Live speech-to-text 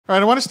All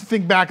right, I want us to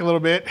think back a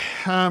little bit.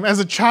 As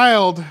a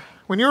child,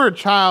 when you were a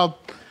child,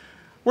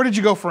 where did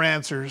you go for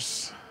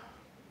answers?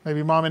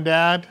 Maybe mom and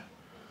dad?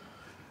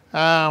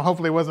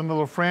 Hopefully it wasn't a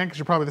little friend because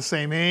you're probably the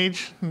same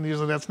age. And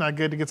usually that's not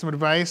good to get some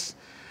advice.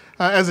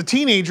 As a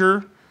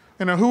teenager,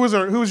 who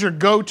was your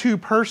go-to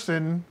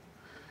person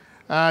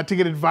to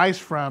get advice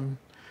from?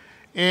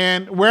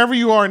 And wherever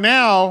you are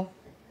now,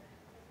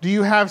 do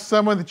you have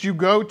someone that you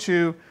go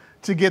to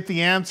get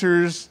the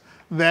answers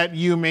that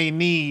you may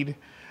need?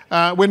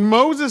 When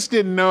Moses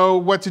didn't know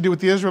what to do with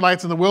the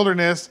Israelites in the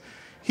wilderness,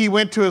 he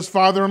went to his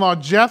father-in-law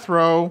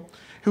Jethro,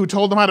 who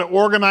told him how to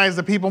organize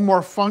the people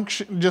to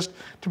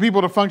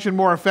function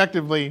more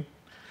effectively.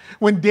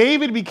 When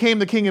David became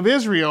the king of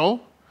Israel,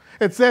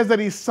 it says that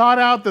he sought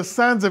out the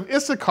sons of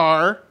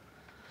Issachar,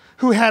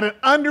 who had an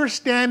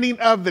understanding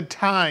of the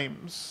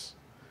times.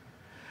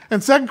 In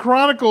 2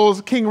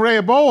 Chronicles, King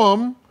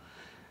Rehoboam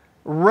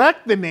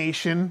wrecked the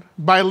nation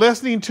by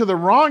listening to the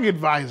wrong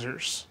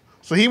advisors.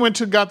 So he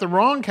got the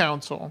wrong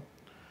counsel.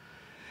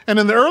 And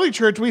in the early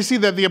church, we see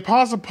that the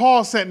Apostle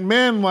Paul sent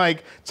men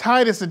like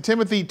Titus and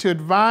Timothy to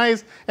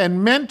advise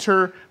and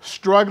mentor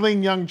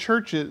struggling young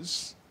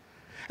churches.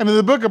 And in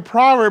the book of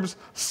Proverbs,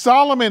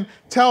 Solomon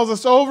tells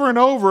us over and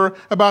over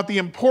about the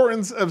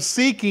importance of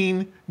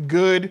seeking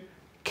good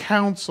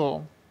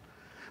counsel.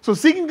 So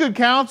seeking good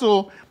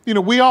counsel,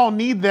 we all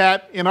need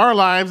that in our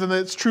lives, and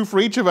it's true for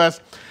each of us.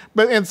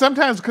 Because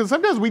sometimes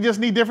we just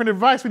need different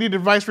advice. We need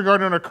advice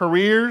regarding our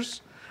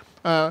careers,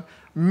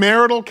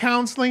 marital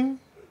counseling,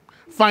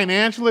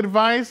 financial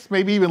advice,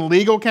 maybe even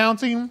legal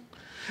counseling.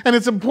 And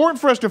it's important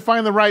for us to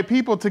find the right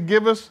people to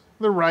give us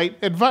the right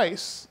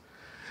advice.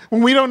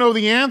 When we don't know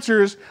the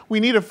answers, we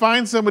need to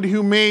find somebody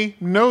who may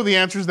know the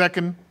answers that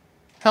can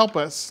help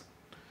us.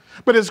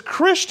 But as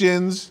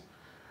Christians,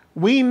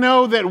 we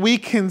know that we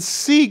can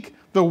seek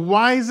the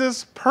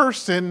wisest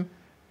person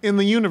in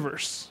the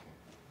universe.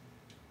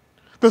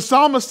 The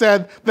psalmist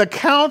said, "The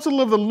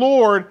counsel of the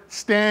Lord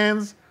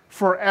stands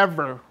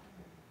forever."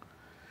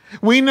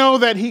 We know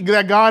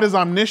that God is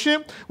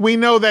omniscient. We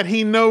know that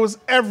he knows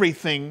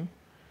everything.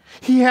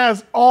 He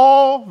has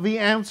all the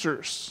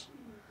answers.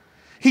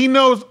 He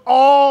knows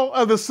all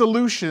of the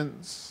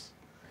solutions.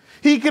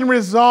 He can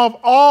resolve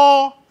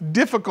all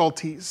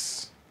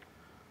difficulties.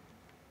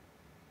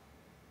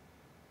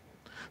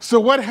 So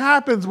what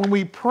happens when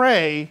we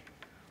pray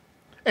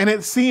and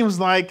it seems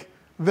like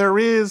there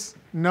is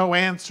no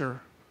answer?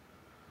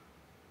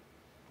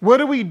 What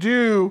do we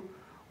do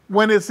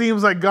when it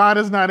seems like God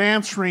is not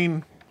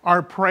answering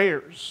our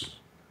prayers?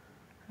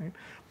 Right?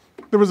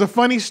 There was a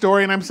funny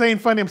story, and I'm saying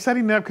funny, I'm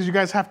setting it up because you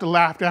guys have to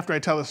laugh after I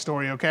tell the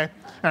story, okay?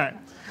 All right.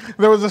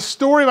 There was a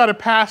story about a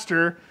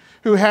pastor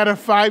who had a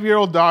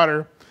 5-year-old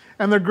daughter,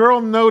 and the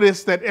girl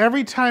noticed that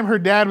every time her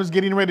dad was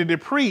getting ready to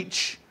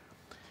preach,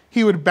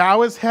 he would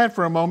bow his head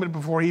for a moment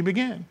before he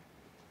began.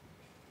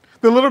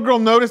 The little girl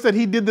noticed that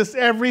he did this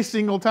every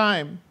single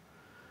time.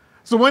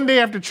 So one day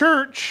after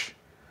church,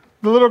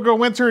 the little girl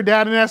went to her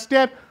dad and asked,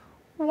 "Dad,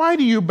 why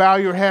do you bow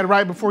your head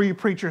right before you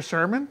preach your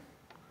sermon?"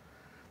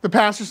 The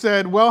pastor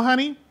said, "Well,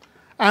 honey,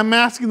 I'm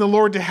asking the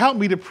Lord to help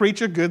me to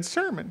preach a good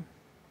sermon."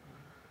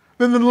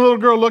 Then the little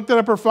girl looked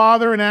up her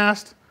father and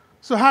asked,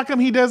 "So how come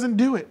he doesn't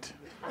do it?"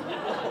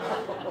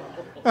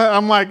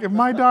 I'm like, if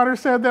my daughter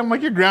said that, I'm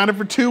like, you're grounded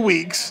for 2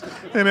 weeks,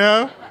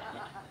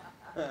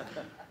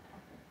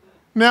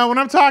 Now, when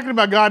I'm talking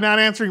about God not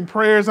answering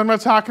prayers, I'm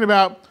not talking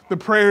about the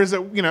prayers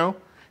that,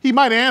 he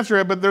might answer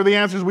it, but they're the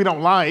answers we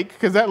don't like,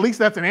 because at least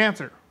that's an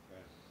answer.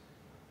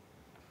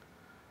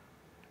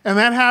 And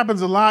that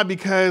happens a lot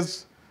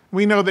because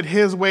we know that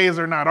his ways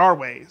are not our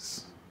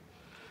ways.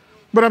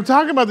 But I'm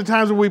talking about the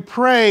times when we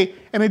pray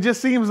and it just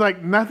seems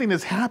like nothing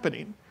is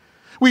happening.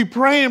 We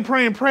pray and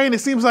pray and pray and it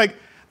seems like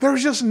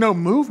there's just no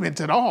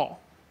movement at all.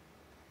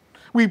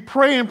 We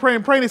pray and pray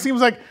and pray and it seems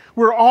like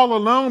we're all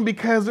alone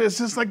because it's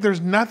just like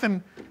there's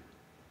nothing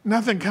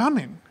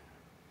coming.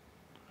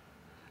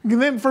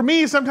 And then for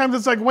me, sometimes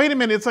it's like, wait a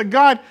minute, it's like,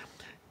 God,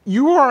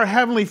 you are our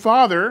Heavenly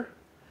Father,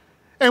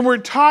 and we're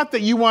taught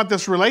that you want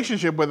this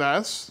relationship with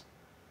us.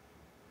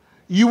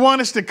 You want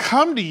us to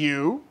come to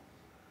you.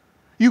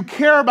 You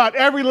care about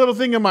every little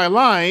thing in my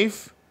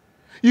life.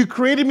 You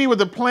created me with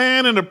a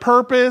plan and a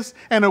purpose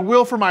and a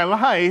will for my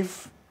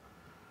life.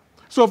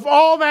 So if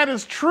all that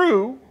is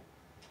true,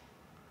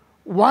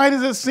 why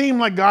does it seem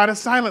like God is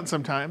silent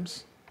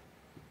sometimes?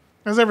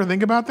 Does ever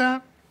think about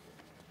that?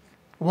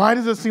 Why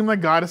does it seem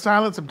like God is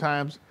silent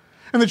sometimes?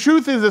 And the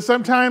truth is that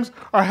sometimes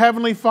our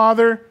Heavenly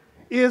Father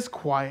is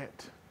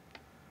quiet.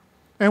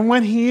 And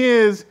when he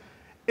is,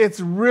 it's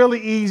really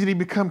easy to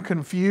become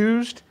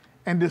confused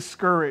and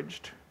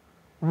discouraged,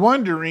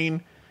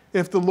 wondering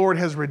if the Lord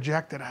has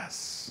rejected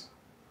us.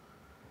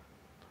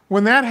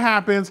 When that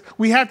happens,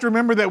 we have to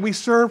remember that we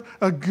serve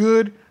a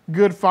good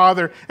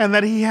Father and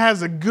that he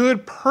has a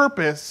good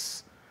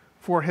purpose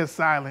for his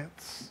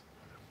silence.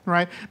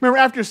 Right? Remember,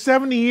 after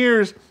 70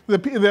 years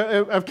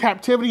of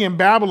captivity in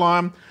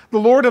Babylon, the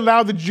Lord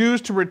allowed the Jews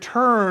to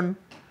return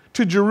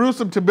to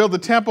Jerusalem to build the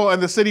temple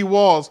and the city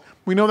walls.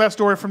 We know that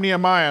story from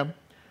Nehemiah.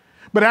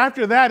 But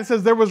after that, it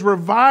says there was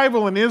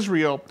revival in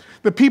Israel.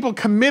 The people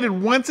committed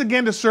once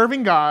again to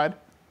serving God,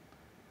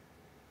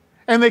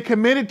 and they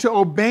committed to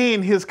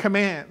obeying his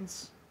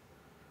commands.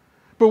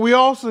 But we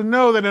also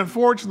know that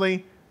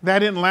unfortunately, that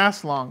didn't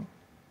last long.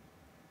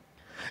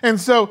 And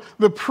so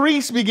the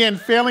priests began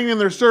failing in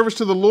their service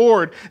to the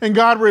Lord, and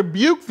God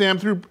rebuked them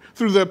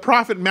through the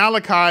prophet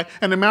Malachi.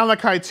 And in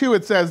Malachi 2,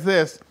 it says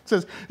this. It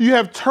says, "You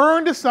have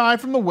turned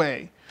aside from the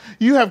way.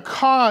 You have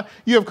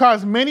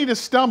caused many to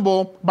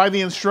stumble by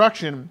the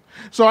instruction.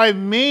 So I have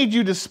made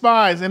you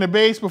despise and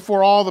abase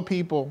before all the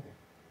people."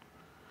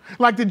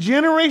 Like the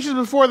generations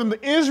before them,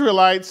 the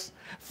Israelites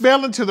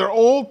fell into their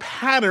old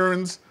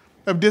patterns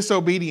of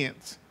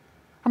disobedience.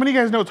 How many of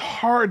you guys know it's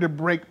hard to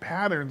break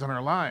patterns in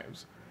our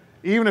lives,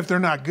 even if they're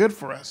not good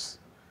for us?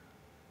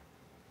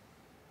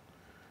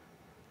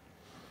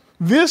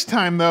 This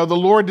time, though, the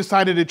Lord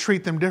decided to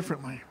treat them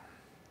differently.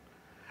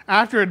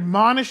 After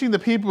admonishing the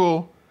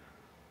people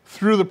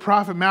through the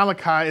prophet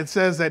Malachi, it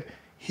says that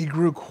he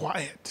grew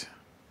quiet.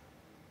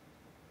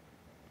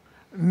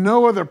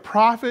 No other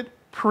prophet,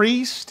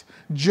 priest,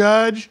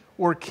 judge,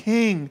 or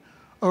king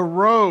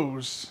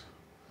arose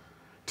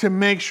to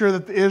make sure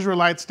that the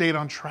Israelites stayed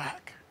on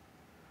track.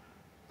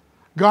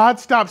 God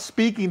stopped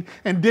speaking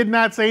and did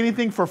not say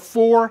anything for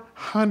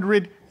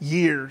 400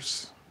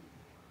 years.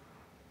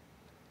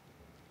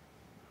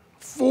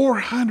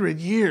 400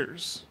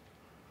 years.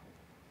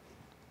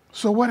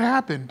 So what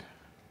happened?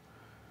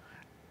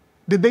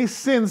 Did they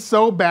sin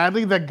so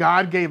badly that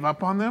God gave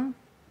up on them?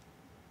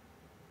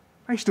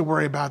 I used to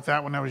worry about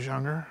that when I was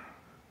younger.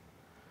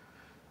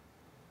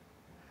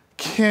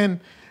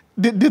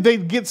 Did they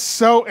get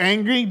so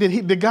angry?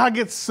 Did God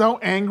get so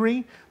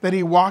angry that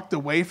he walked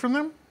away from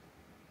them?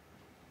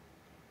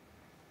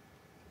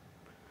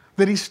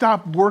 That he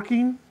stopped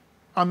working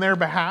on their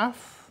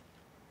behalf?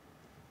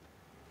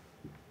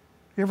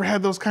 You ever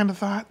had those kind of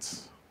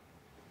thoughts?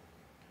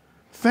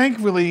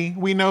 Thankfully,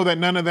 we know that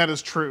none of that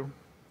is true.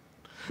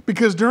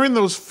 Because during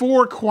those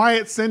 4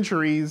 quiet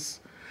centuries,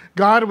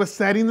 God was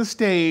setting the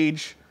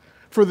stage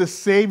for the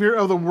Savior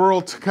of the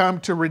world to come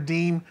to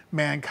redeem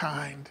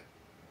mankind.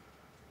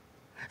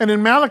 And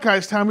in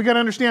Malachi's time, we got to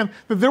understand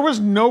that there was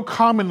no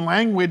common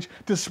language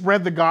to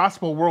spread the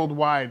gospel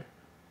worldwide.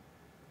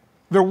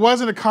 There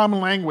wasn't a common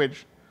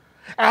language.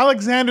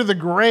 Alexander the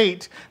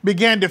Great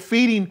began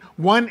defeating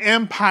one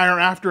empire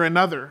after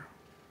another.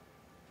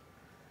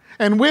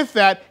 And with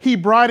that, he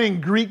brought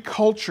in Greek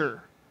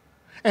culture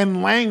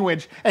and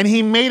language, and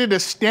he made it a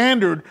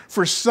standard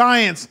for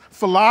science,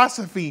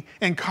 philosophy,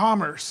 and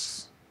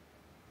commerce.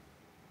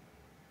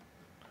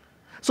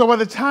 So by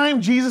the time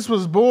Jesus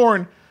was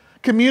born,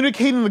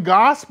 communicating the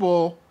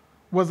gospel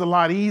was a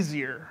lot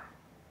easier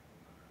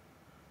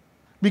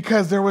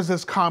because there was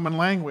this common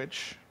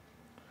language.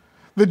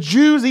 The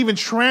Jews even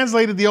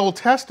translated the Old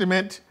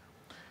Testament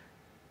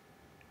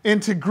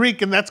into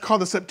Greek, and that's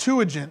called the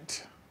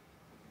Septuagint.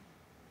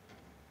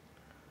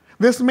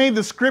 This made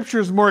the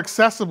scriptures more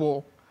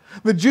accessible.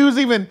 The Jews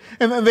even,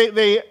 and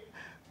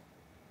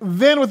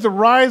then with the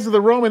rise of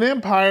the Roman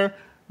Empire,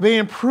 they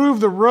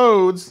improved the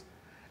roads,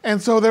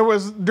 and so there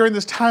was, during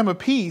this time of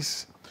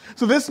peace,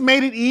 so this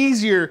made it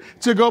easier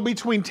to go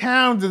between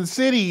towns and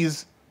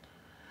cities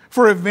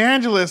for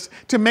evangelists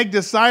to make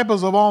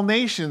disciples of all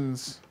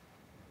nations.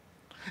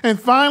 And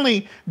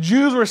finally,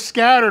 Jews were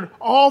scattered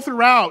all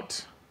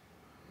throughout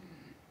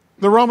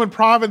the Roman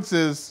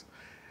provinces,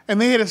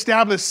 and they had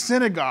established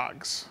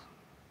synagogues.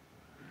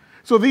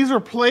 So these were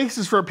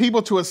places for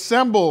people to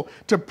assemble,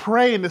 to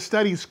pray, and to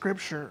study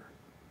Scripture.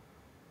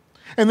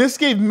 And this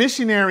gave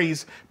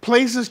missionaries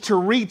places to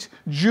reach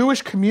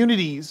Jewish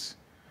communities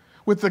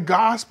with the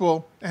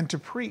gospel and to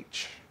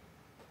preach.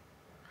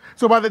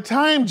 So by the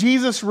time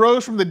Jesus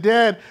rose from the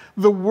dead,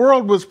 the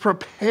world was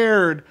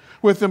prepared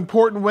with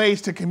important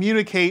ways to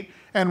communicate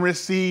and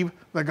receive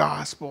the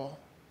gospel.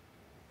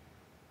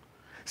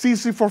 See,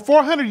 for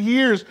 400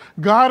 years,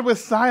 God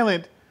was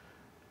silent,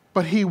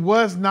 but he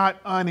was not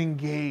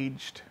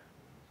unengaged.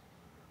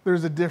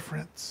 There's a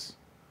difference.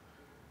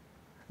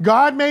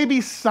 God may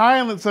be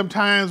silent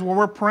sometimes when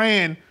we're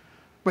praying,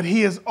 but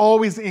he is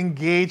always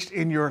engaged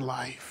in your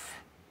life.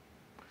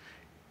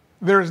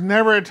 There's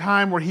never a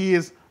time where he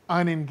is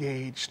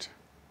unengaged.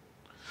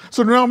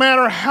 So no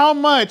matter how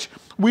much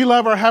we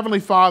love our Heavenly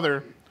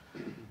Father,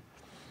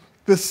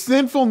 the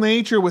sinful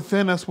nature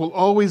within us will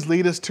always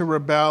lead us to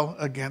rebel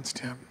against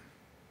him.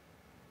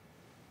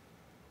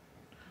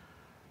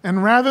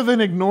 And rather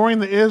than ignoring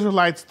the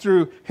Israelites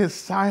through his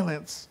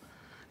silence,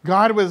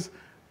 God was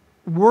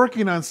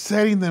working on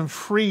setting them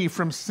free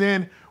from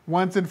sin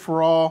once and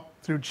for all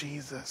through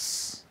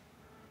Jesus.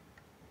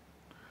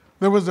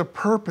 There was a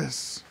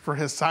purpose for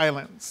his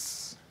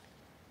silence.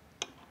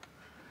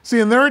 See,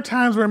 and there are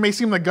times where it may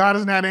seem like God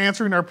is not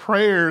answering our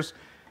prayers,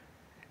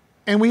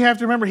 and we have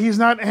to remember he's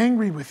not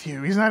angry with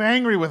you. He's not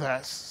angry with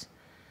us.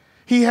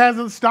 He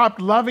hasn't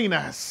stopped loving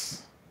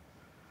us.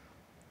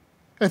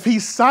 If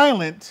he's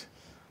silent,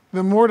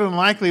 then more than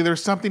likely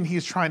there's something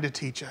he's trying to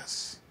teach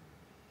us.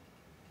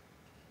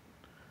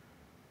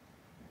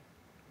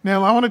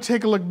 Now, I want to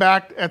take a look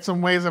back at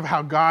some ways of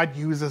how God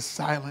uses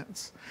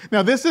silence.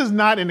 Now, this is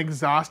not an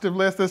exhaustive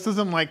list. This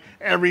isn't like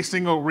every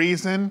single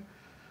reason.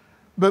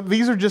 But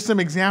these are just some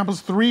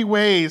examples, 3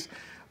 ways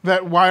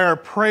that why our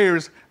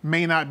prayers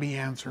may not be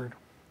answered.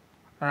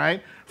 All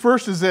right?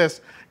 First is this.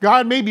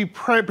 God may be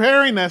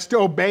preparing us to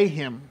obey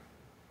him.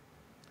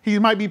 He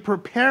might be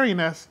preparing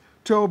us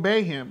to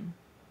obey him.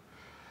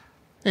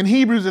 In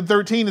Hebrews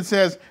 13, it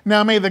says,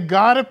 "Now may the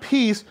God of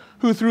peace,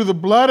 who through the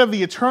blood of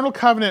the eternal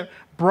covenant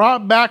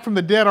brought back from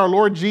the dead our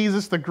Lord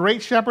Jesus, the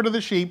great shepherd of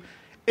the sheep,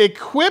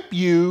 equip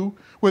you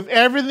with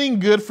everything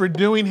good for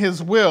doing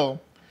his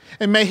will.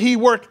 And may he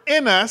work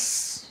in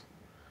us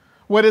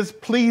what is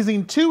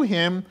pleasing to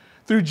him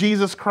through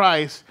Jesus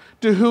Christ,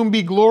 to whom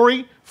be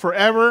glory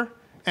forever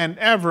and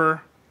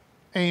ever.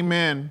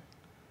 Amen."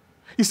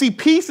 You see,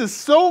 peace is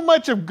so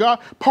much of God,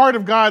 part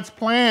of God's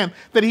plan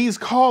that he's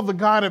called the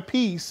God of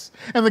peace.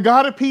 And the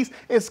God of peace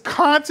is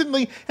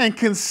constantly and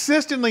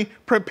consistently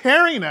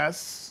preparing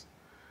us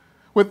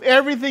with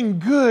everything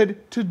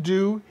good to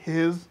do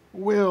his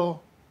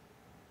will.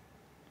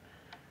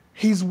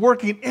 He's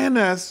working in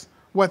us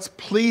what's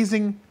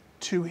pleasing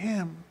to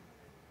him.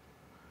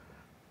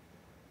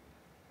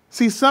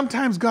 See,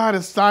 sometimes God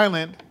is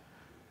silent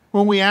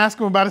when we ask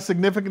him about a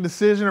significant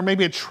decision or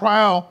maybe a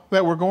trial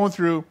that we're going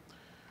through.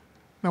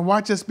 Now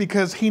watch this,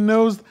 because he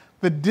knows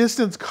the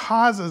distance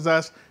causes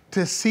us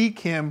to seek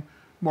him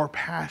more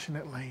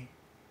passionately.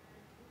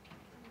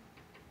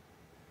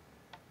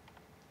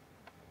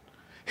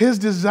 His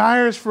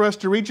desire is for us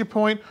to reach a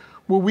point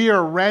where we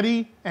are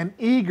ready and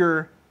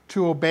eager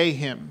to obey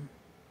him.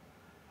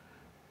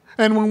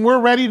 And when we're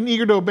ready and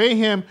eager to obey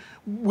him,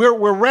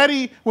 we're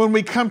ready when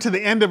we come to the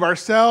end of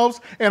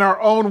ourselves and our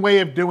own way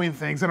of doing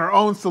things and our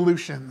own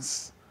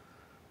solutions.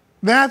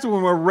 That's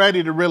when we're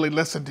ready to really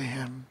listen to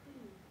him.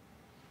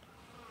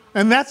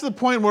 And that's the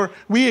point where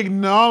we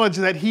acknowledge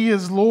that he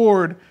is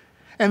Lord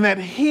and that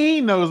he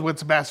knows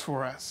what's best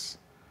for us.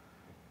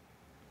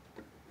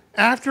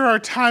 After our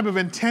time of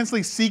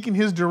intensely seeking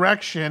his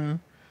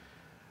direction,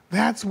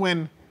 that's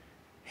when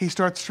he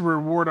starts to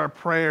reward our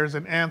prayers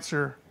and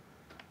answer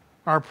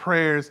our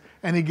prayers,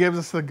 and he gives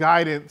us the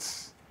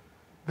guidance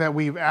that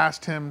we've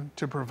asked him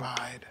to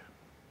provide.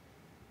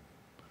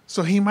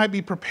 So he might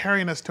be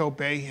preparing us to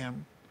obey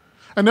him.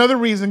 Another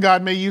reason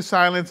God may use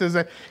silence is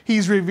that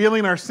he's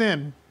revealing our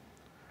sin.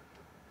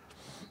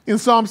 In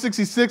Psalm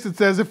 66, it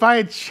says, "If I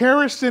had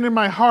cherished sin in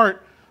my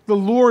heart, the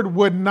Lord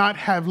would not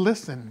have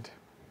listened."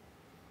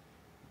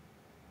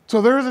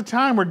 So there is a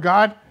time where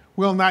God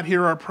will not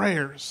hear our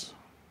prayers.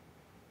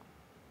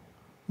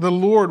 The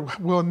Lord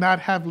will not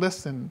have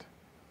listened.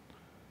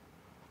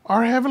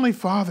 Our Heavenly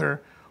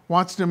Father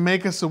wants to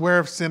make us aware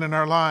of sin in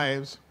our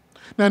lives.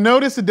 Now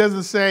notice it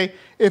doesn't say,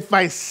 "If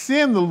I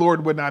sin, the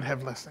Lord would not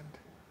have listened."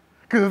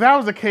 Because if that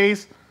was the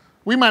case,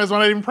 we might as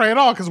well not even pray at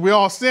all, because we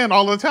all sin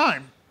all the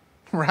time,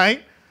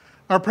 right?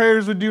 Our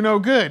prayers would do no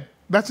good.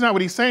 That's not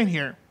what he's saying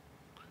here.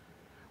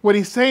 What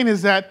he's saying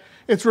is that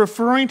it's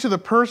referring to the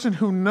person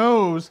who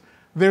knows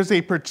there's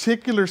a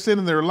particular sin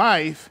in their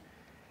life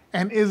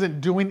and isn't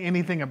doing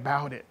anything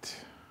about it.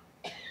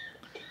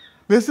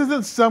 This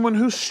isn't someone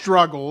who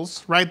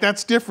struggles, right?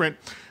 That's different.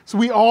 So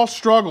we all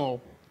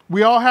struggle.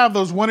 We all have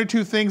those 1 or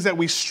 2 things that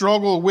we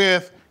struggle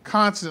with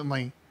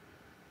constantly.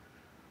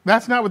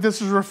 That's not what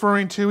this is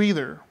referring to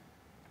either.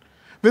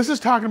 This is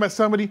talking about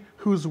somebody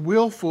who's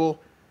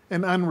willful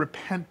and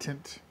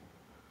unrepentant.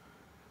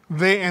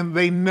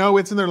 They know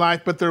it's in their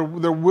life, but they're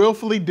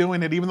willfully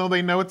doing it, even though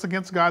they know it's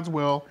against God's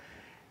will,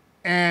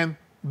 and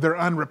they're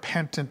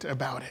unrepentant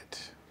about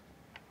it.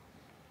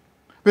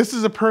 This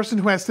is a person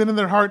who has sin in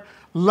their heart,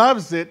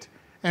 loves it,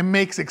 and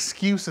makes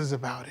excuses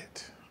about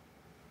it.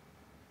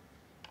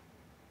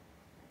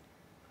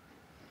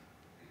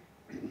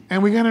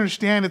 And we got to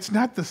understand, it's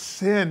not the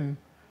sin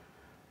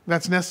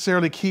that's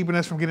necessarily keeping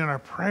us from getting our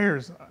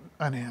prayers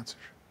unanswered.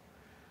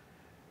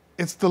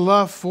 It's the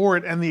love for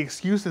it and the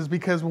excuses,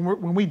 because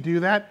when we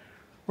do that,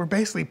 we're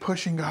basically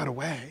pushing God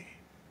away.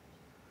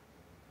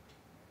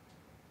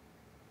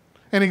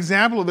 An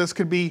example of this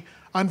could be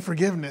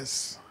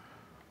unforgiveness.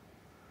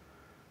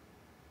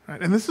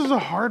 Right? And this is a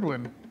hard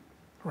one,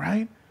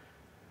 right?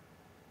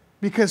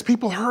 Because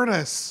people hurt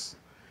us.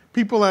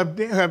 People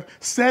have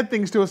said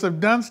things to us, have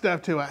done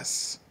stuff to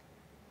us.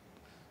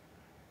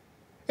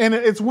 And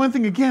it's one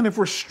thing, again, if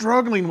we're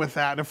struggling with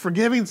that, if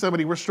forgiving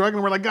somebody, we're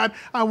struggling, we're like, "God,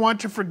 I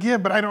want to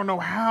forgive, but I don't know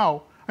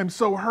how. I'm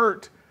so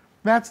hurt."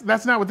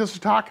 That's not what this is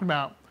talking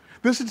about.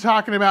 This is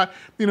talking about,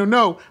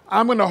 no,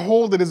 I'm going to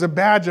hold it as a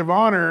badge of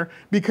honor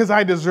because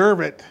I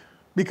deserve it,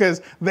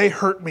 because they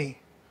hurt me.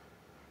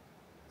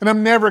 And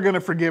I'm never going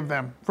to forgive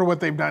them for what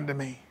they've done to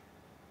me.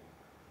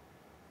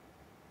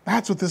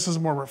 That's what this is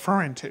more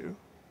referring to.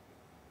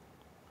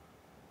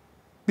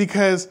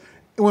 Because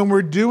when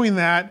we're doing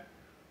that,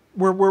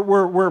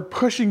 we're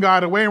pushing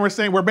God away, and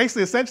we're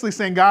basically essentially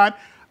saying, "God,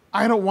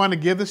 I don't want to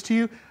give this to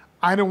you.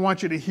 I don't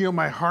want you to heal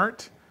my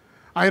heart.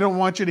 I don't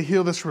want you to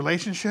heal this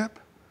relationship.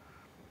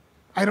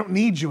 I don't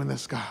need you in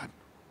this, God."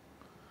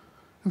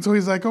 And so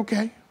he's like,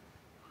 "Okay,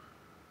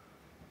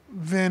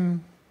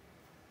 then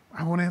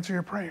I won't answer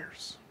your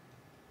prayers.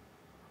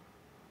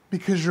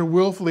 Because you're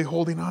willfully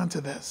holding on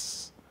to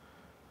this.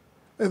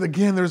 And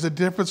again, there's a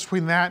difference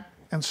between that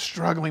and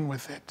struggling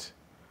with it.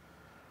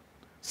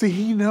 See,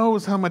 he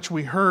knows how much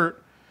we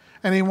hurt,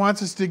 and he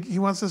wants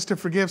us to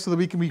forgive so that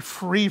we can be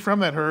free from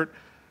that hurt,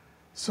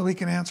 so he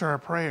can answer our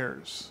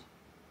prayers.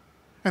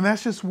 And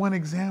that's just one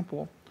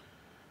example.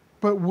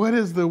 But what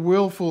is the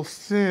willful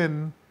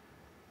sin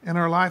in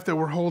our life that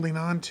we're holding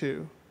on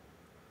to?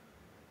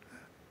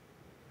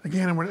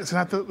 Again, it's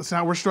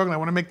not we're struggling. I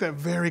want to make that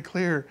very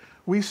clear.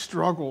 We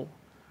struggle.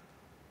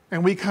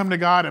 And we come to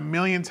God a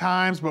million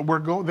times, but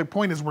the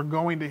point is we're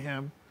going to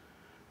him.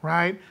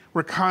 Right?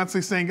 We're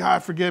constantly saying,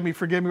 God, forgive me.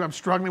 I'm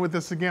struggling with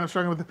this again. I'm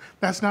struggling with this.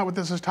 That's not what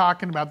this is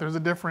talking about. There's a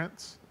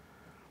difference.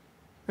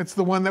 It's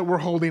the one that we're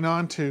holding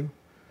on to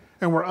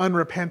and we're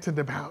unrepentant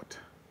about.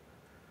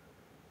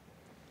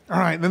 All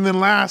right, and then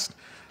last,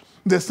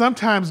 that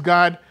sometimes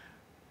God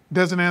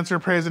doesn't answer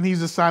prayers and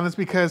he's a silence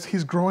because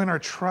he's growing our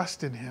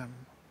trust in him.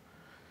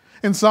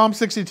 In Psalm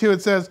 62,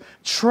 it says,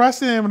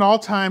 trust in him at all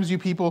times, you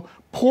people.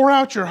 Pour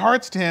out your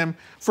hearts to him,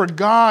 for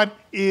God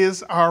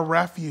is our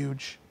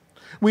refuge.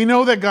 We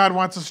know that God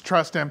wants us to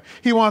trust him.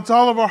 He wants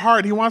all of our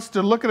heart. He wants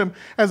to look at him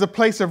as a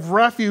place of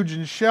refuge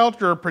and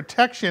shelter,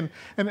 protection,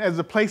 and as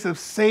a place of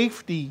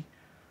safety.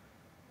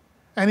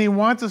 And he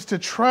wants us to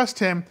trust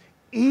him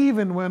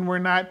even when we're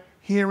not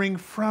hearing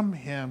from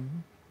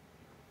him.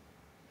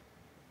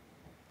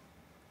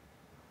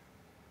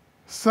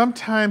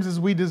 Sometimes as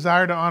we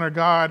desire to honor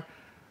God,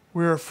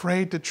 we're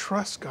afraid to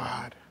trust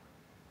God.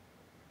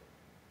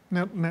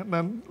 Now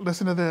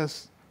listen to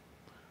this.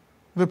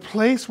 The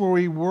place where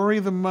we worry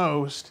the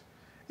most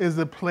is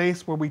the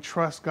place where we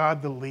trust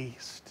God the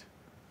least.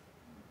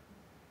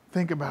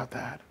 Think about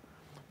that.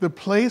 The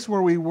place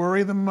where we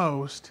worry the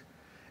most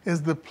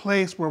is the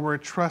place where we're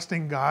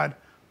trusting God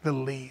the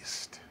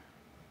least.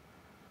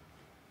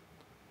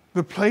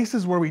 The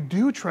places where we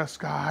do trust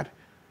God,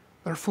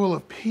 they're full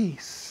of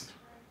peace.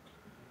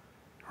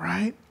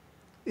 Right?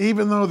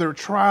 Even though there are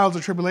trials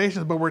or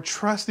tribulations, but we're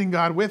trusting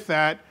God with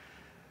that,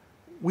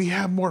 we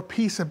have more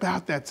peace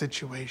about that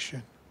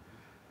situation.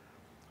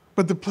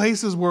 But the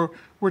places where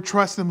we're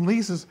trusting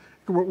least is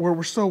where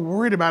we're so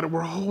worried about it,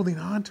 we're holding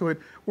on to it,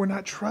 we're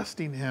not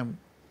trusting him.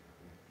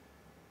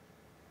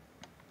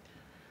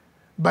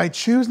 By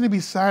choosing to be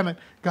silent,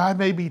 God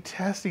may be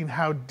testing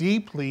how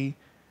deeply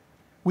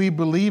we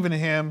believe in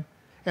him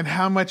and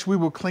how much we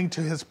will cling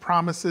to his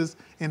promises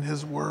in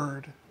his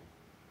word.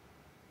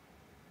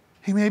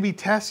 He may be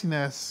testing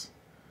us.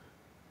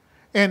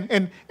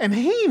 And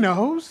he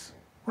knows,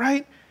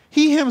 right?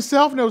 He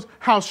himself knows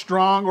how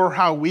strong or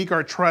how weak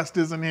our trust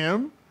is in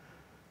him.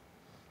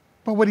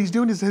 But what he's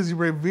doing is he's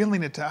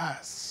revealing it to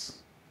us.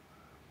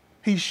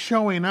 He's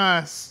showing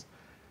us,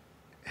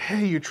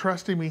 hey, you're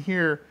trusting me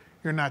here,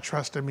 you're not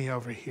trusting me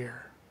over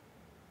here.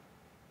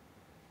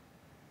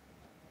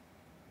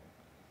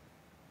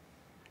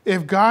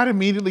 If God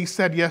immediately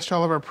said yes to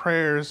all of our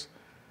prayers,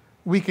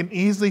 we can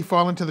easily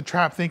fall into the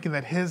trap thinking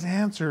that his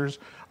answers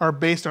are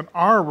based on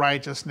our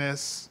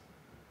righteousness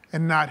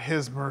and not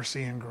his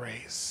mercy and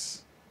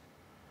grace.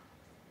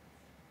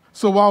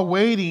 So while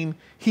waiting,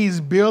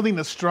 he's building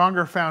a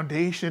stronger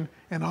foundation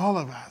in all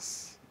of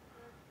us.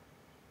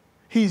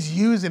 He's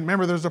using,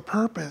 remember, there's a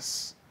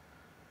purpose.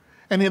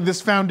 And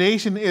this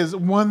foundation is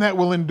one that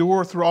will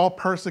endure through all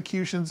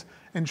persecutions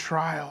and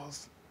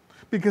trials.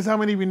 Because how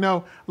many of you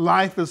know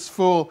life is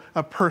full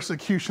of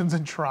persecutions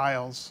and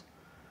trials?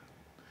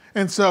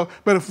 And so,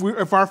 but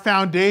if our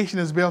foundation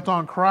is built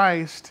on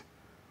Christ,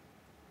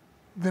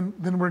 then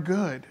we're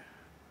good.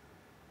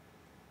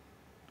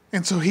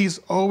 And so he's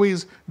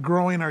always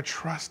growing our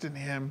trust in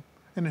him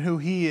and who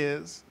he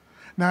is.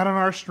 Not on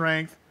our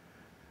strength,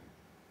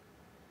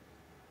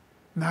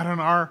 not on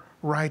our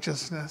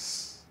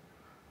righteousness,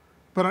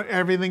 but on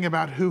everything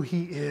about who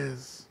he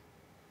is.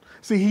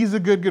 See, he's a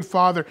good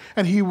father,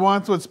 and he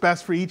wants what's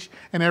best for each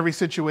and every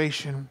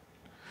situation.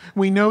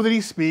 We know that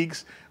he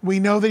speaks. We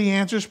know that he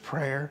answers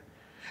prayer.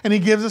 And he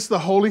gives us the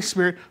Holy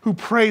Spirit who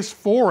prays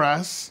for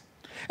us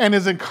and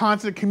is in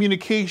constant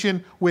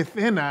communication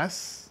within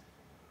us.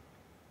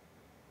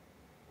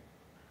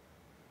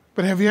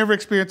 But have you ever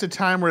experienced a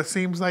time where it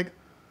seems like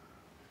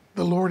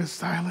the Lord is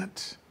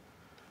silent?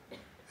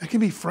 It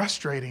can be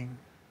frustrating,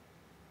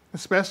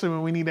 especially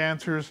when we need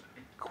answers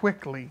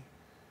quickly.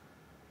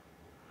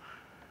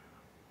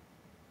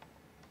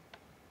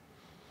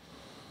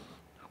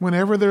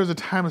 Whenever there's a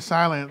time of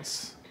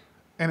silence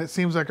and it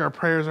seems like our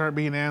prayers aren't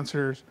being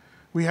answered,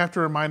 we have to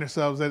remind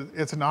ourselves that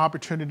it's an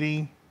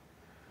opportunity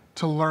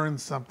to learn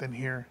something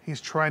here. He's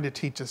trying to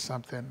teach us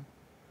something.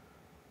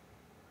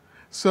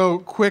 So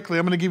quickly,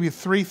 I'm going to give you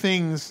 3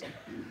 things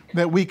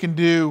that we can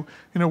do.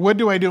 You know, what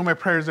do I do when my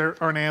prayers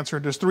aren't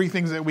answered? There's 3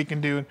 things that we can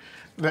do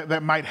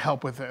that might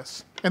help with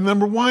this. And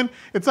number 1,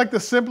 it's like the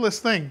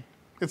simplest thing.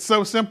 It's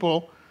so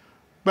simple,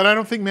 but I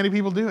don't think many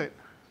people do it.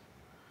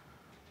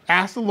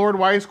 Ask the Lord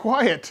why he's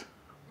quiet.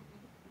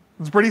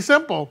 It's pretty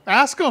simple.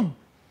 Ask him.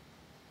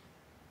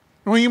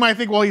 Well, you might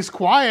think, well, he's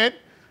quiet.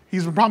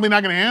 He's probably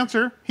not going to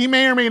answer. He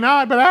may or may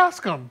not, but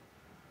ask him.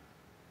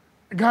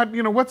 God,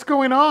 what's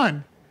going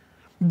on?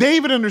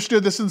 David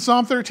understood this in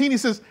Psalm 13. He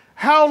says,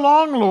 how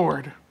long,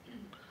 Lord?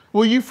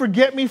 Will you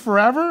forget me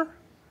forever?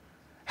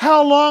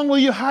 How long will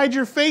you hide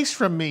your face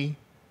from me?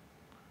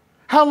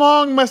 How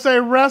long must I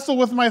wrestle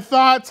with my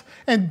thoughts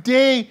and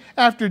day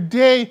after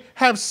day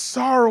have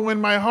sorrow in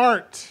my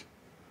heart?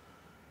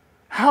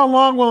 How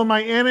long will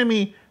my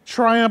enemy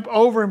triumph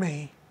over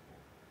me?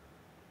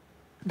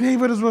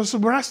 David was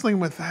wrestling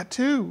with that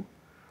too.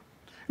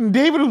 And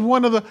David was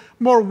one of the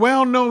more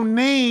well-known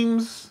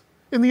names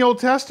in the Old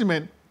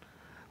Testament.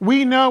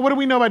 What do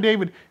we know about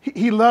David?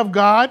 He loved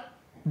God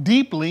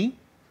deeply.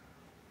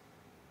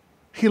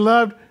 He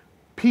loved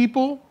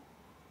people.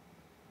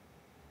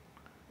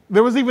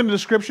 There was even a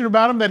description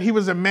about him that he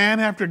was a man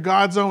after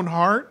God's own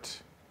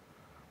heart.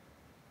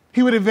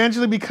 He would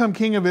eventually become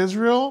king of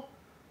Israel.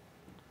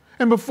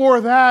 And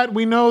before that,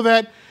 we know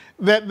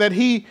that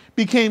he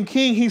became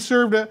king. He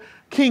served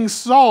King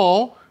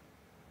Saul,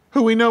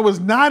 who we know was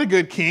not a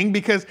good king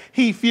because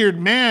he feared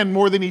man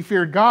more than he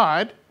feared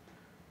God.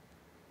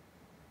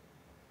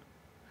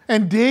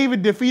 And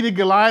David defeated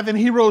Goliath, and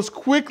he rose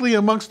quickly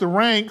amongst the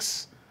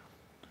ranks.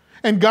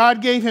 And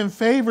God gave him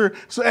favor.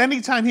 So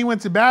anytime he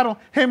went to battle,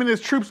 him and his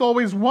troops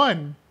always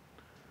won.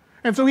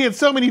 And so he had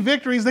so many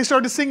victories, they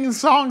started singing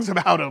songs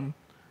about him.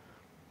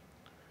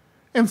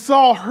 And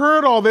Saul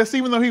heard all this,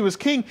 even though he was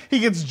king. He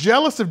gets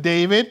jealous of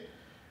David,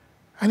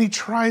 and he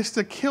tries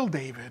to kill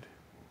David.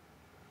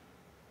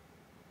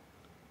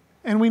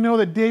 And we know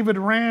that David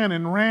ran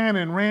and ran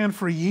and ran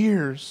for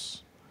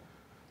years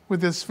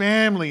with his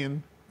family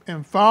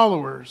and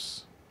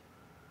followers.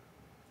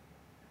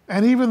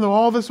 And even though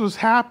all this was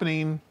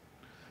happening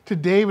to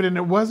David and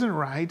it wasn't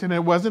right and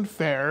it wasn't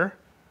fair,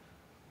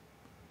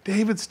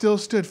 David still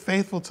stood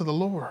faithful to the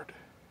Lord.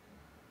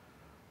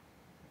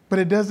 But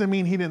it doesn't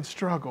mean he didn't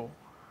struggle.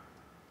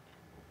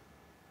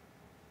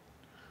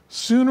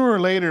 Sooner or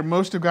later,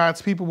 most of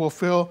God's people will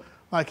feel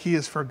like he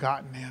has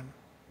forgotten him.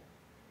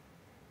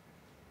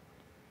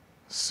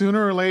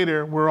 Sooner or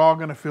later, we're all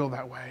going to feel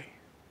that way,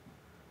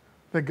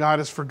 that God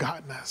has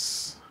forgotten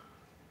us.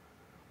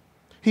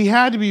 He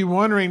had to be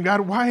wondering,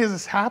 God, why is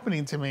this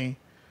happening to me?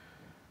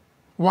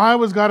 Why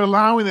was God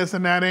allowing this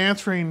and not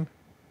answering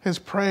his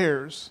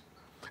prayers?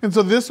 And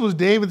so this was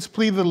David's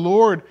plea to the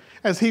Lord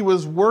as he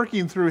was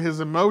working through his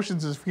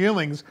emotions, his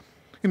feelings.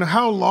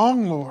 How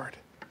long, Lord?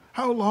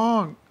 How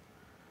long?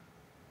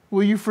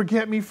 Will you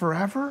forget me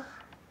forever?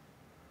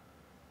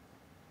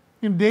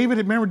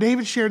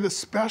 David shared this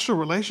special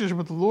relationship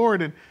with the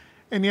Lord,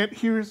 and yet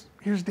here's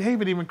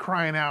David even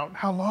crying out,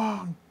 how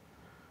long?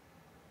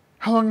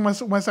 How long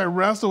must I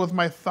wrestle with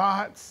my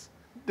thoughts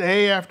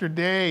day after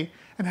day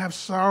and have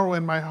sorrow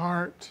in my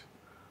heart?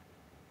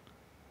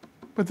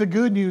 But the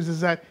good news is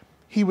that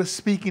he was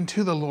speaking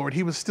to the Lord.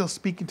 He was still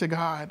speaking to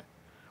God.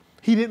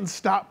 He didn't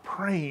stop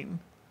praying.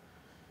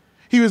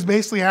 He was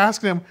basically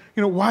asking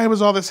him, why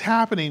was all this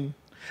happening?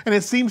 And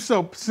it seems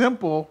so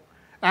simple.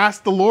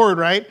 Ask the Lord,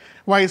 right?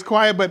 Why he's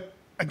quiet. But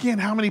again,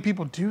 how many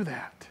people do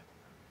that?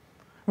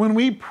 When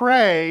we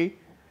pray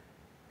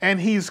and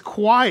he's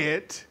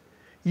quiet,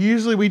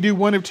 usually we do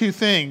one of two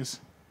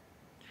things.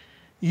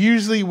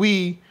 Usually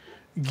we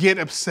get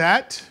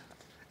upset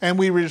and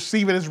we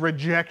receive it as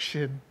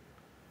rejection.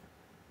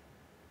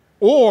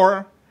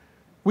 Or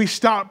we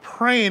stop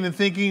praying and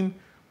thinking,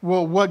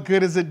 well, what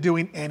good is it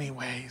doing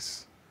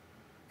anyways?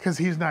 Because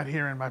he's not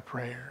hearing my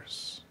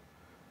prayers.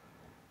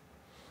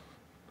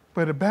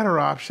 But a better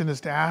option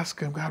is to ask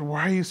him, God,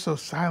 why are you so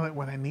silent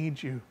when I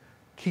need you?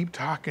 Keep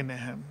talking to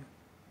him.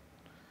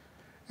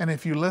 And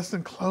if you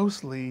listen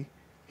closely,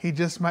 he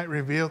just might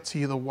reveal to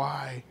you the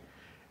why.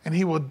 And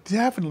he will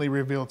definitely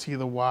reveal to you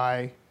the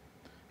why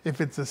if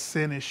it's a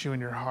sin issue in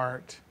your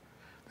heart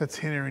that's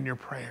hindering your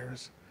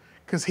prayers.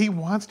 Because he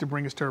wants to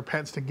bring us to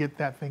repentance to get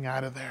that thing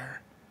out of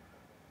there.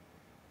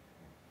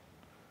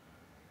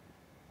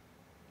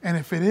 And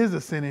if it is a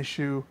sin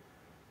issue,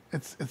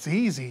 it's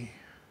easy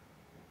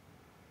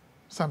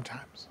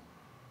sometimes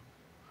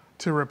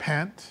to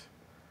repent,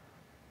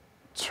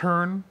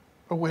 turn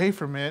away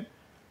from it,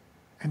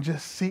 and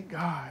just seek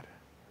God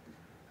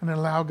and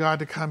allow God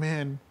to come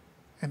in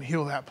and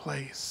heal that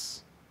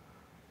place.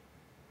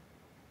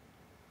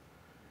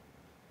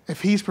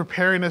 If he's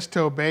preparing us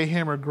to obey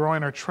him or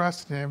growing our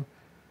trust in him,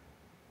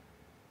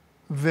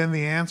 then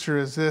the answer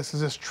is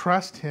just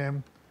trust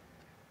him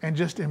and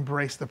just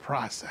embrace the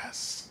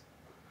process.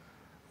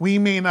 We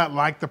may not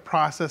like the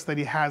process that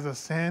he has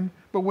us in,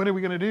 but what are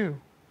we going to do?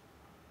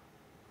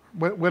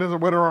 What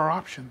are our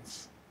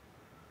options?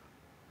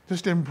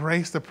 Just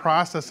embrace the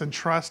process and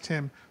trust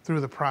him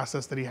through the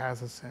process that he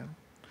has us in.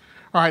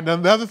 All right, now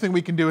the other thing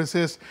we can do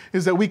is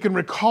that we can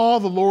recall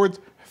the Lord's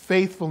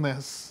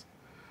faithfulness.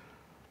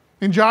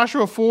 In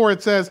Joshua 4,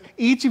 it says,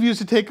 each of you is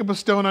to take up a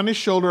stone on his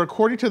shoulder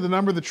according to the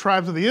number of the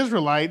tribes of the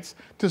Israelites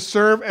to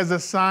serve as a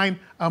sign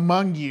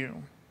among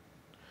you.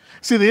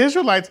 See, the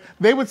Israelites,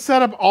 they would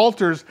set up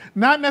altars,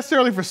 not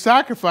necessarily for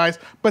sacrifice,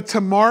 but to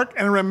mark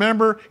and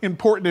remember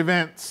important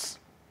events.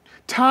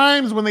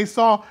 Times when they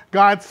saw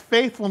God's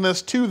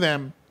faithfulness to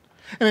them.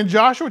 And in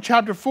Joshua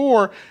chapter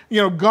 4,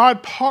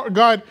 God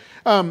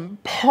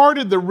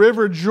parted the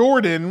river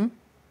Jordan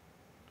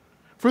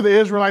for the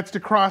Israelites to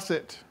cross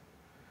it.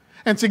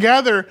 And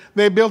together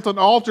they built an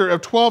altar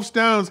of 12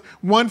 stones,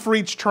 one for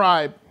each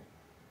tribe.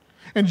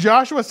 And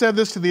Joshua said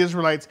this to the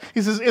Israelites.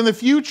 He says, in the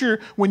future,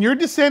 when your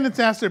descendants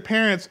ask their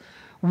parents,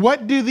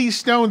 what do these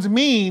stones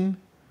mean?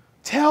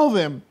 Tell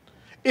them,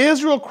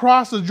 Israel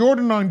crossed the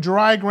Jordan on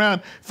dry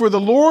ground, for the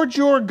Lord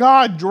your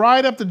God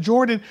dried up the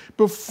Jordan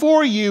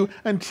before you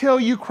until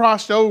you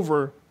crossed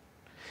over.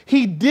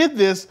 He did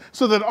this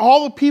so that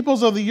all the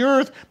peoples of the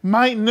earth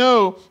might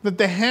know that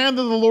the hand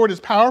of the Lord is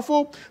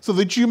powerful, so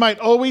that you might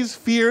always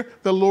fear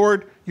the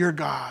Lord your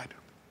God.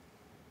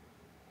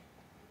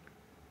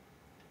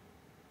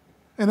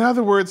 In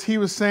other words, he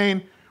was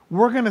saying,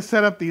 we're going to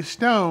set up these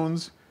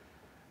stones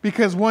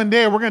because one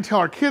day we're going to tell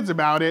our kids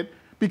about it,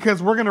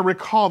 because we're going to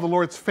recall the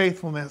Lord's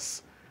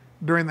faithfulness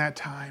during that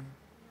time.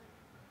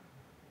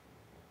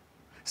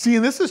 See,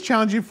 and this is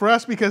challenging for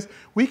us because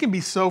we can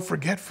be so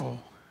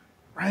forgetful,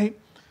 right?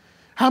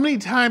 How many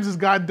times has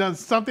God done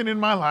something in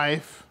my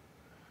life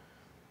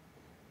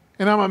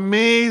and I'm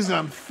amazed and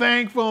I'm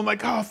thankful. I'm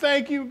like, oh,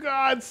 thank you,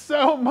 God,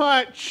 so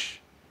much.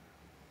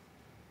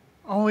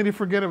 Only to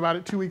forget about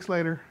it 2 weeks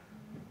later.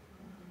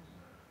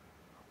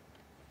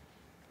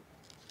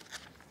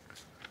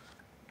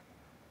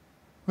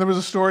 There was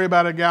a story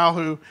about a gal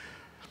who,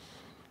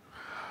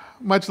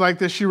 much like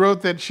this, she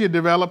wrote that she had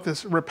developed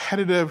this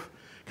repetitive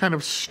kind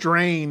of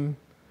strain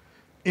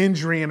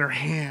injury in her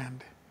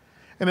hand.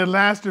 And it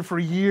lasted for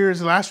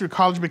years. It lasted through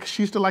college because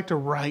she used to like to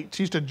write.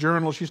 She used to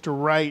journal. She used to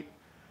write.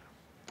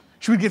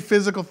 She would get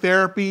physical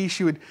therapy.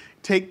 She would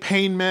take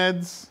pain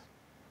meds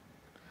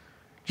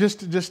just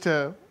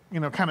to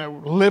kind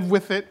of live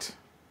with it.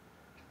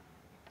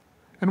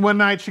 And one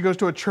night she goes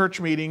to a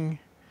church meeting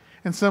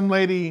and some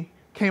lady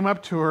came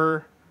up to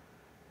her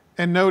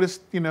and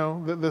noticed,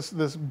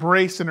 this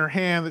brace in her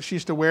hand that she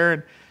used to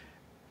wear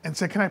and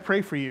said, can I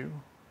pray for you?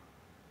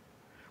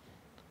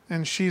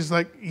 And she's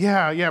like,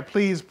 yeah,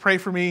 please pray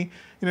for me.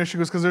 She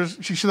goes, because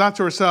she thought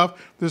to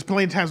herself, there's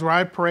plenty of times where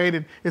I prayed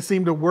and it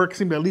seemed to work,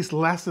 seemed to at least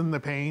lessen the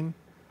pain.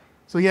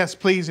 So yes,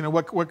 please,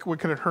 what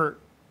could it hurt?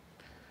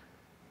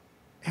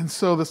 And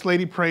so this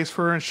lady prays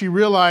for her and she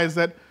realized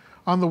that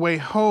on the way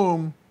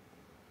home,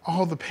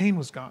 all the pain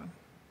was gone.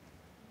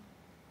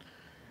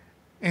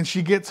 And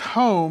she gets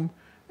home,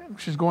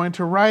 she's going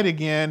to write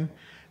again,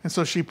 and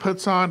so she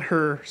puts on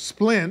her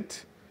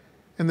splint,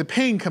 and the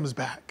pain comes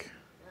back.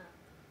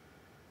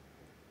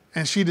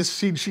 And she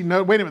wait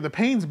a minute, the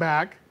pain's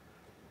back,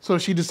 so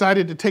she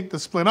decided to take the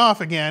splint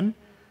off again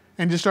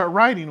and just start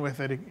writing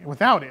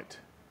without it.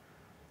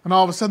 And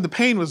all of a sudden, the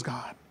pain was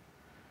gone.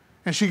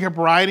 And she kept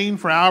writing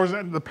for hours,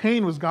 and the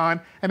pain was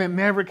gone, and it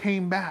never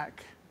came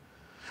back.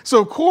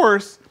 So, of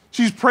course,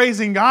 she's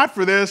praising God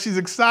for this. She's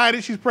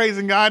excited. She's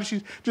praising God.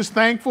 She's just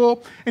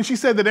thankful. And she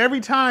said that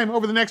every time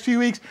over the next few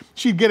weeks,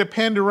 she'd get a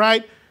pen to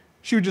write,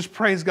 she would just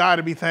praise God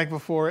and be thankful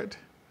for it.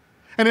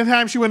 And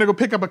anytime she went to go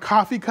pick up a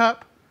coffee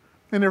cup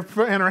and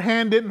her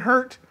hand didn't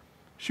hurt,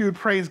 she would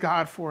praise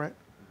God for it.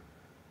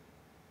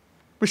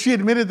 But she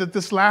admitted that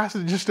this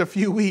lasted just a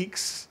few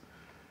weeks.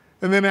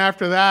 And then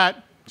after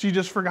that, she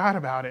just forgot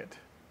about it.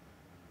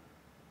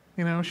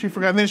 She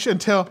forgot. And then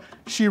until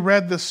she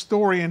read the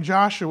story in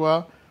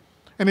Joshua,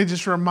 and it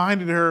just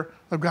reminded her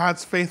of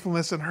God's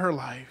faithfulness in her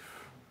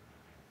life.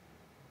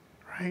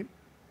 Right?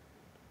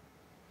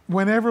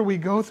 Whenever we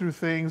go through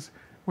things,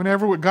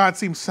 whenever God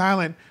seems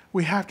silent,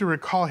 we have to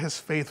recall his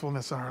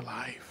faithfulness in our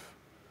life.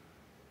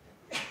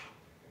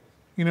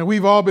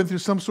 We've all been through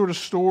some sort of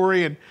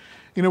story and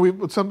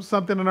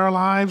something in our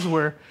lives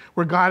where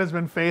God has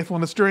been faithful.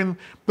 And it's during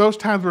those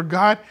times where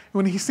God,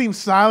 when he seems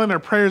silent, our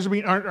prayers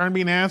aren't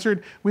being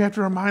answered, we have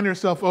to remind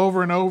ourselves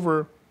over and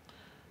over.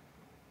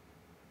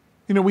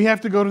 We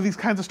have to go to these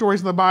kinds of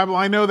stories in the Bible.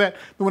 I know that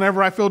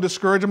whenever I feel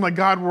discouraged, I'm like,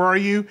 God, where are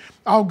you?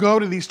 I'll go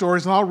to these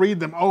stories and I'll read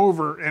them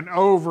over and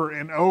over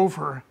and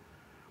over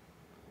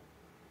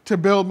to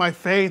build my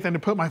faith and to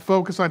put my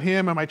focus on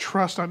him and my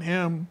trust on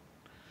him.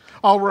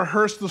 I'll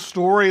rehearse the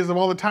stories of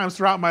all the times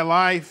throughout my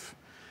life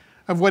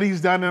of what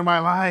he's done in my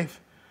life.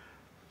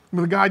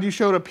 God, you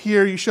showed up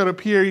here, you showed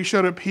up here, you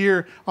showed up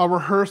here. I'll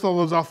rehearse all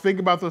those. I'll think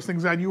about those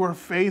things. God, you are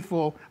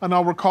faithful, and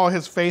I'll recall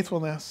his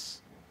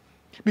faithfulness.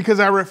 Because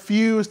I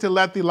refuse to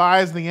let the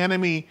lies of the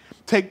enemy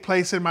take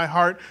place in my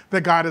heart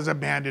that God has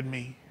abandoned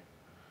me.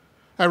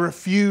 I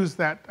refuse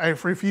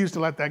to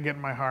let that get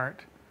in my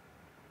heart.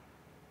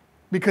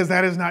 Because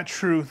that is not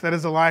truth. That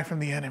is a lie from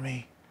the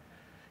enemy.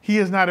 He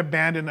has not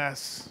abandoned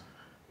us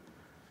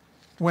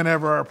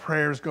whenever our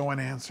prayers go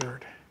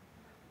unanswered.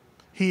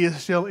 He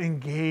is still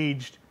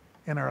engaged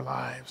in our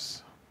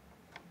lives.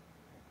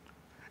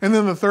 And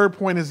then the third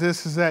point is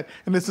that,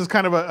 and this is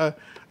kind of a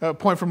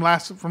point from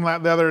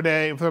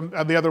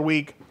the other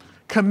week,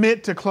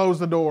 commit to close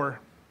the door.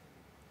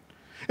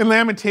 In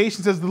Lamentations,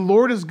 it says, the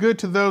Lord is good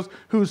to those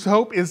whose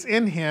hope is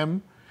in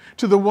him,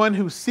 to the one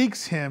who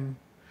seeks him.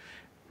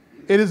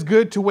 It is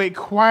good to wait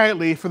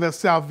quietly for the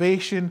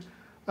salvation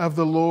of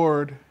the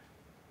Lord.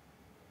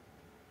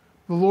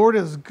 The Lord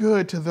is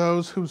good to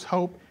those whose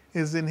hope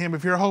is in him.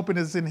 If your hope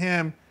is in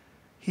him,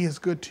 he is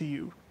good to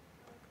you.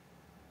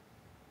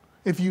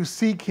 If you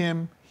seek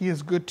him, he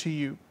is good to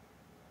you.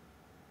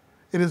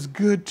 It is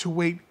good to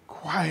wait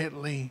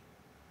quietly,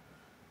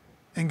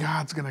 and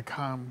God's going to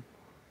come.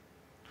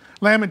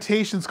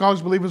 Lamentations,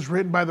 scholars believe, was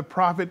written by the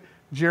prophet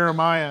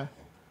Jeremiah,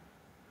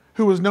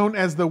 who was known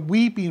as the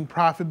weeping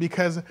prophet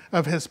because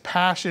of his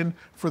passion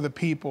for the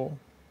people.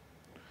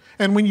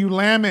 And when you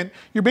lament,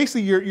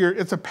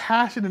 it's a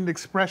passionate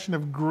expression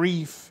of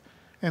grief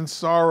and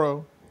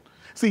sorrow.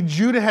 See,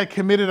 Judah had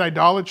committed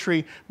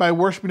idolatry by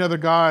worshiping other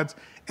gods,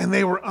 and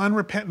they were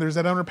unrepentant. There's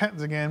that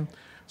unrepentance again.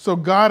 So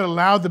God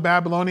allowed the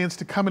Babylonians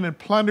to come in and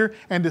plunder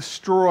and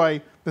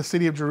destroy the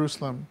city of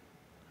Jerusalem.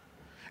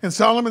 And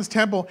Solomon's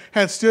temple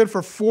had stood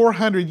for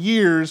 400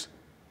 years,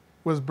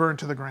 was burned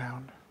to the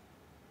ground.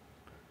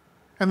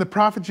 And the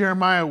prophet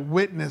Jeremiah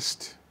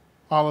witnessed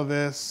all of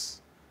this.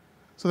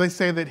 So they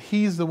say that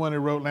he's the one who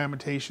wrote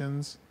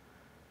Lamentations.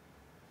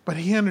 But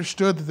he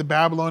understood that the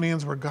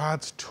Babylonians were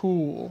God's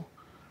tool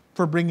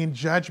for bringing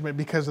judgment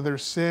because of their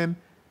sin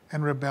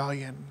and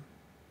rebellion.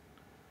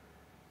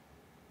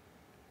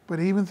 But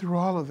even through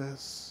all of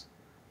this,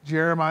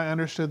 Jeremiah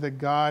understood that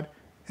God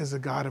is a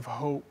God of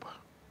hope.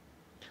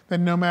 That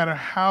no matter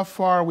how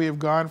far we have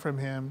gone from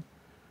him,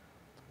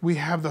 we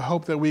have the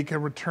hope that we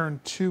can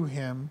return to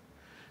him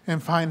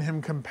and find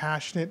him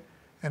compassionate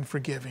and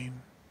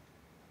forgiving.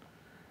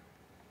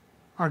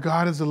 Our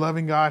God is a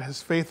loving God.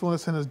 His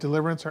faithfulness and his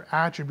deliverance are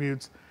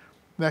attributes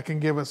that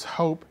can give us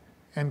hope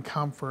and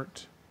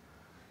comfort.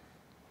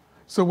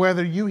 So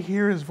whether you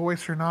hear his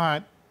voice or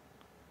not,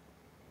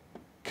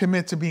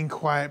 commit to being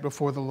quiet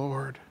before the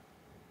Lord.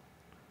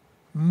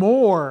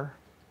 More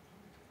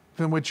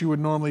than what you would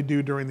normally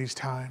do during these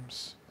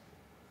times.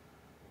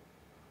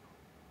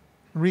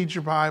 Read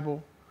your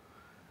Bible.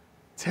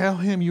 Tell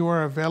him you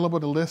are available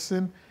to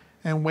listen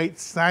and wait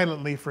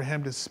silently for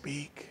him to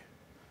speak.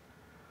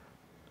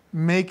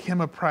 Make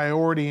him a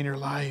priority in your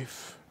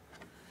life.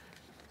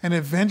 And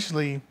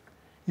eventually,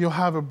 you'll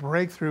have a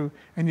breakthrough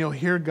and you'll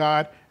hear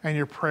God and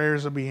your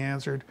prayers will be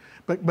answered.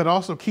 But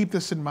also keep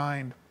this in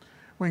mind.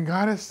 When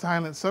God is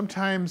silent,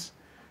 sometimes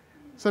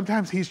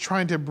he's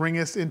trying to bring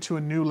us into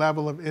a new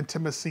level of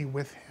intimacy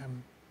with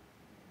him.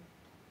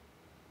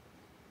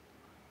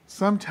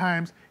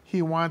 Sometimes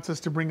he wants us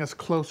to bring us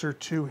closer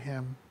to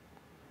him.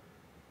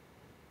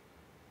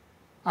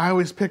 I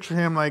always picture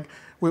him like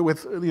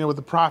with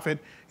the prophet.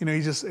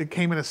 It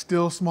came in a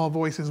still small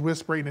voice, is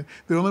whispering, and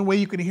the only way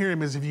you can hear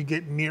him is if you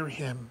get near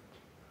him.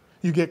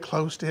 You get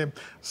close to him.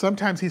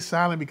 Sometimes he's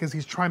silent because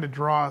he's trying to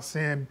draw us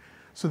in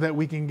so that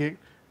we can get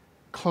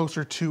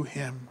closer to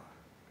him.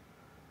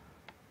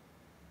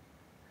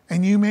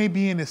 And you may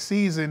be in a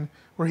season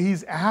where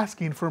he's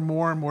asking for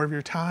more and more of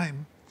your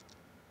time.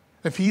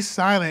 If he's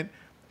silent,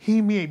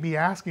 he may be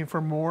asking for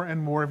more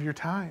and more of your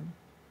time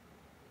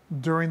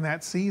during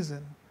that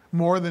season,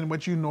 more than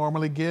what you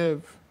normally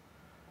give.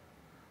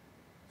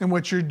 And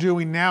what you're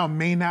doing now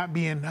may not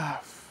be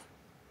enough.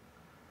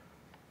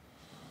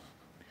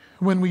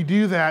 When we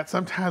do that,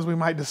 sometimes we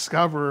might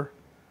discover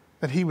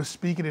that he was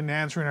speaking and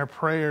answering our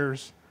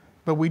prayers,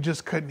 but we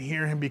just couldn't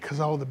hear him because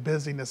of all the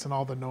busyness and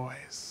all the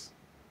noise.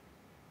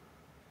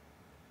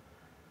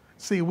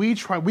 See, we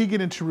get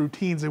into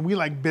routines and we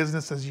like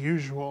business as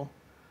usual.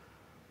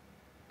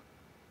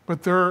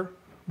 But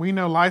we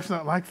know life's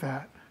not like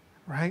that,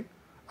 right?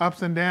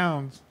 Ups and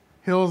downs,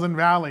 hills and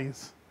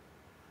valleys.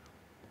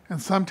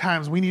 And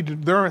sometimes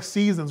there are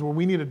seasons where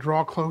we need to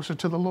draw closer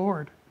to the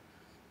Lord.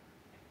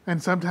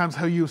 And sometimes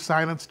he'll use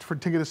silence to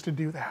get us to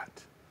do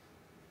that.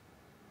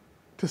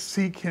 To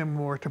seek him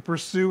more, to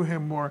pursue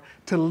him more,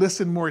 to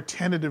listen more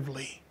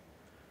attentively,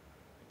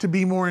 to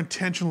be more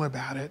intentional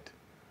about it,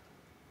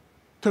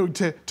 to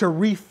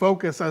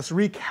refocus us,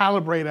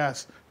 recalibrate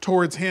us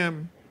towards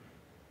him.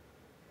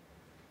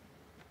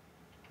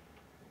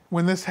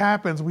 When this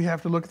happens, we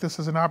have to look at this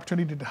as an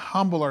opportunity to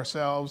humble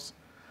ourselves,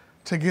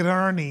 to get on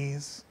our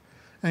knees,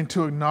 and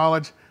to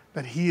acknowledge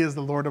that he is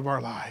the Lord of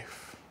our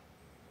life.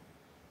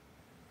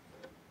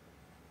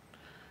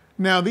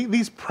 Now,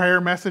 these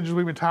prayer messages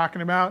we've been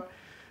talking about,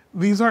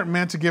 these aren't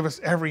meant to give us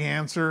every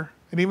answer.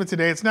 And even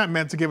today, it's not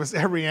meant to give us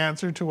every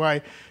answer to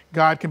why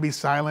God can be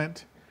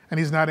silent and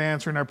he's not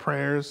answering our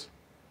prayers.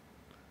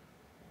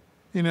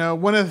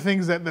 One of the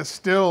things that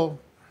still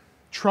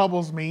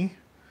troubles me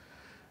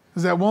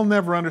is that we'll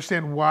never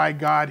understand why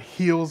God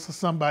heals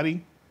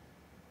somebody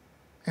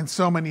and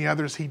so many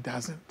others he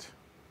doesn't.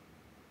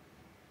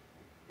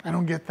 I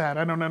don't get that.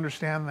 I don't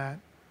understand that.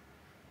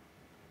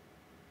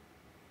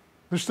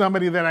 There's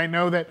somebody that I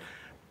know that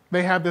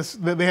they have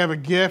a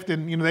gift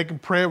and they can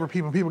pray over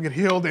people get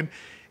healed, and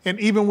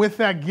even with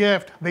that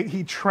gift,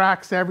 he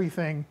tracks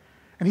everything.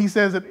 And he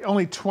says that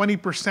only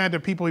 20%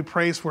 of people he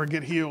prays for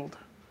get healed.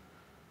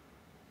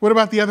 What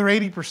about the other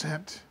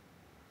 80%?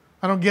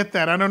 I don't get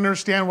that. I don't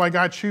understand why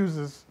God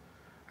chooses.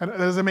 That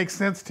doesn't make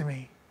sense to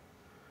me.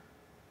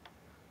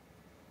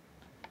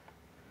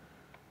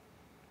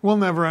 We'll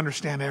never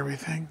understand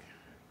everything.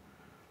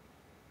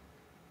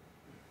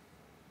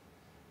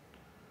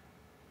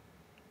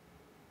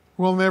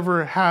 We'll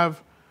never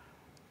have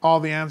all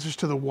the answers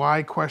to the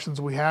why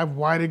questions we have.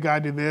 Why did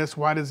God do this?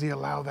 Why does he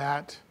allow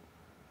that?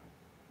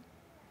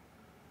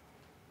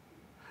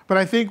 But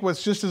I think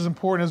what's just as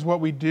important as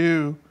what we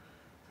do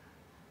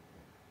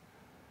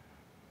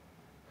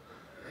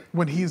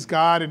when he's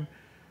God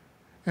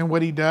and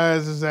what he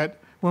does is that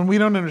when we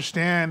don't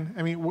understand,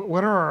 I mean,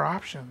 what are our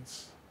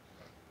options?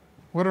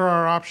 What are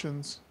our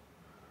options?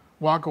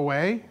 Walk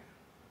away?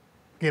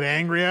 Get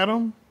angry at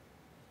him?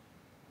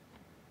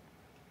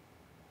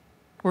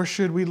 Or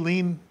should we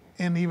lean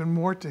in even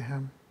more to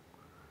him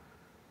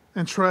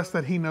and trust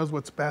that he knows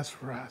what's best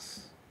for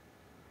us?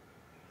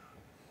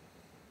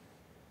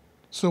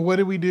 So what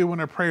do we do when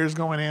our prayers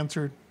go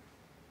unanswered?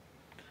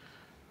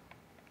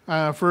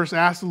 First,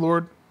 ask the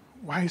Lord,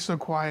 why are you so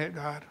quiet,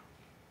 God?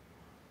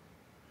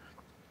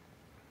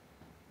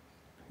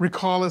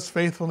 Recall his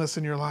faithfulness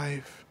in your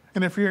life.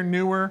 And if you're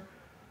newer,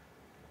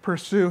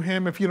 pursue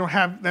him. If you don't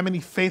have that many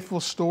faithful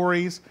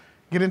stories,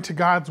 get into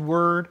God's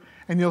word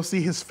and you'll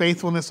see his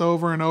faithfulness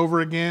over and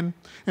over again.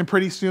 And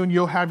pretty soon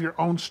you'll have your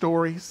own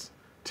stories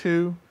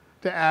too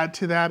to add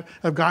to that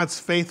of God's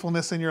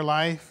faithfulness in your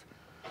life.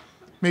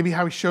 Maybe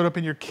how he showed up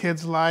in your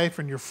kid's life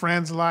and your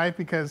friend's life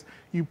because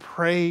you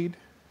prayed.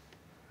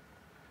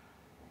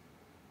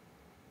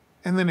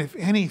 And then if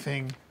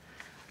anything,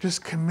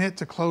 just commit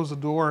to close the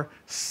door.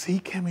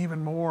 Seek him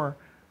even more.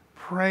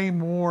 Pray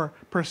more.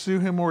 Pursue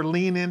him more.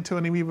 Lean into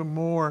him even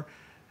more.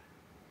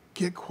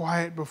 Get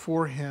quiet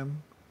before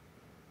him.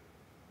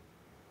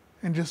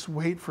 And just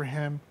wait for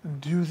him.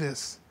 And do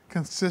this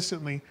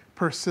consistently,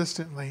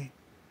 persistently.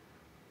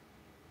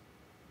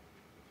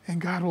 And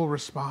God will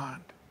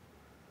respond.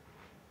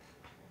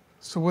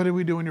 So what do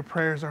we do when your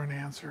prayers aren't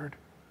answered?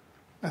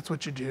 That's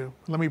what you do.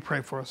 Let me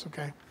pray for us,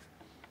 okay?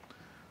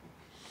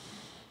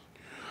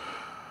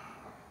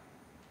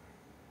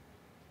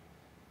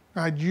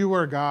 God, you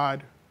are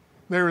God.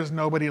 There is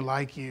nobody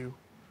like you.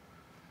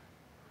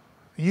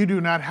 You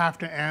do not have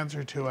to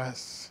answer to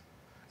us.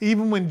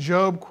 Even when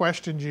Job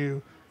questioned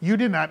you, you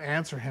did not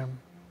answer him.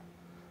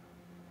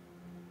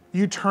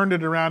 You turned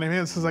it around and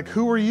it says like,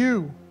 who are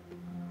you?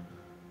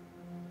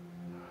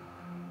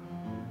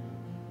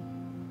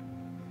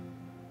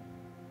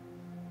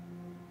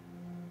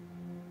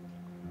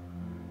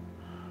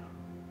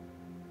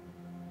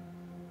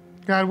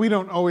 God, we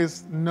don't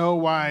always know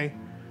why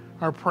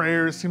our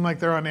prayers seem like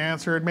they're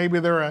unanswered. Maybe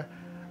they're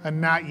a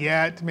not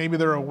yet. Maybe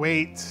they're a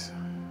wait.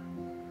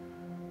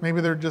 Maybe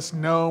they're just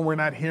no, we're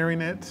not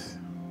hearing it.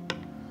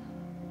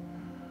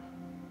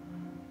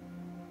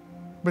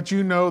 But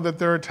you know that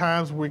there are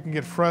times where we can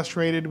get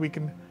frustrated.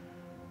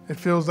 It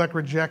feels like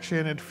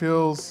rejection. It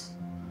feels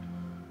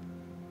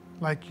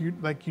like you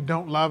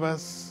don't love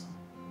us.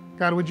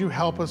 God, would you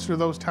help us through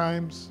those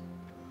times?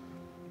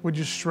 Would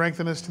you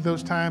strengthen us to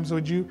those times?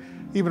 Would you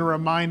even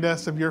remind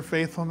us of your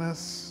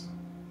faithfulness?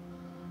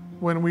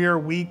 When we are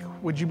weak,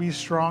 would you be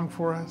strong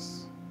for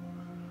us?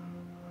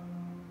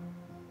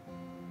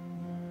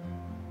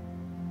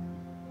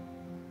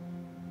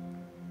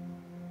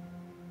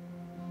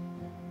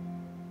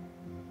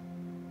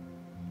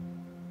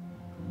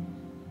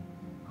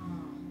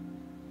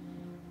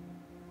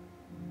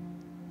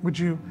 Would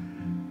you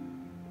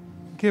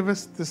give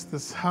us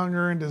this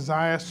hunger and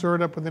desire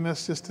stirred up within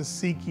us just to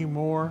seek you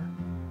more,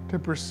 to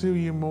pursue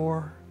you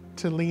more,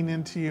 to lean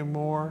into you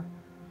more,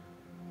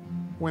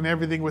 when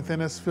everything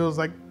within us feels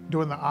like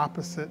doing the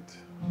opposite?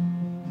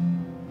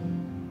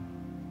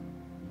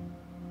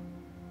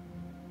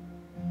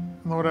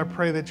 Lord, I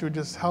pray that you would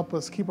just help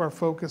us keep our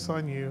focus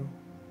on you,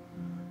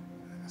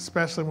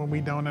 especially when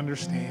we don't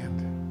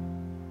understand.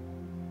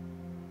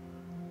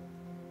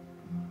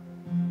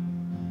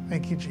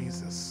 Thank you,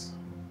 Jesus.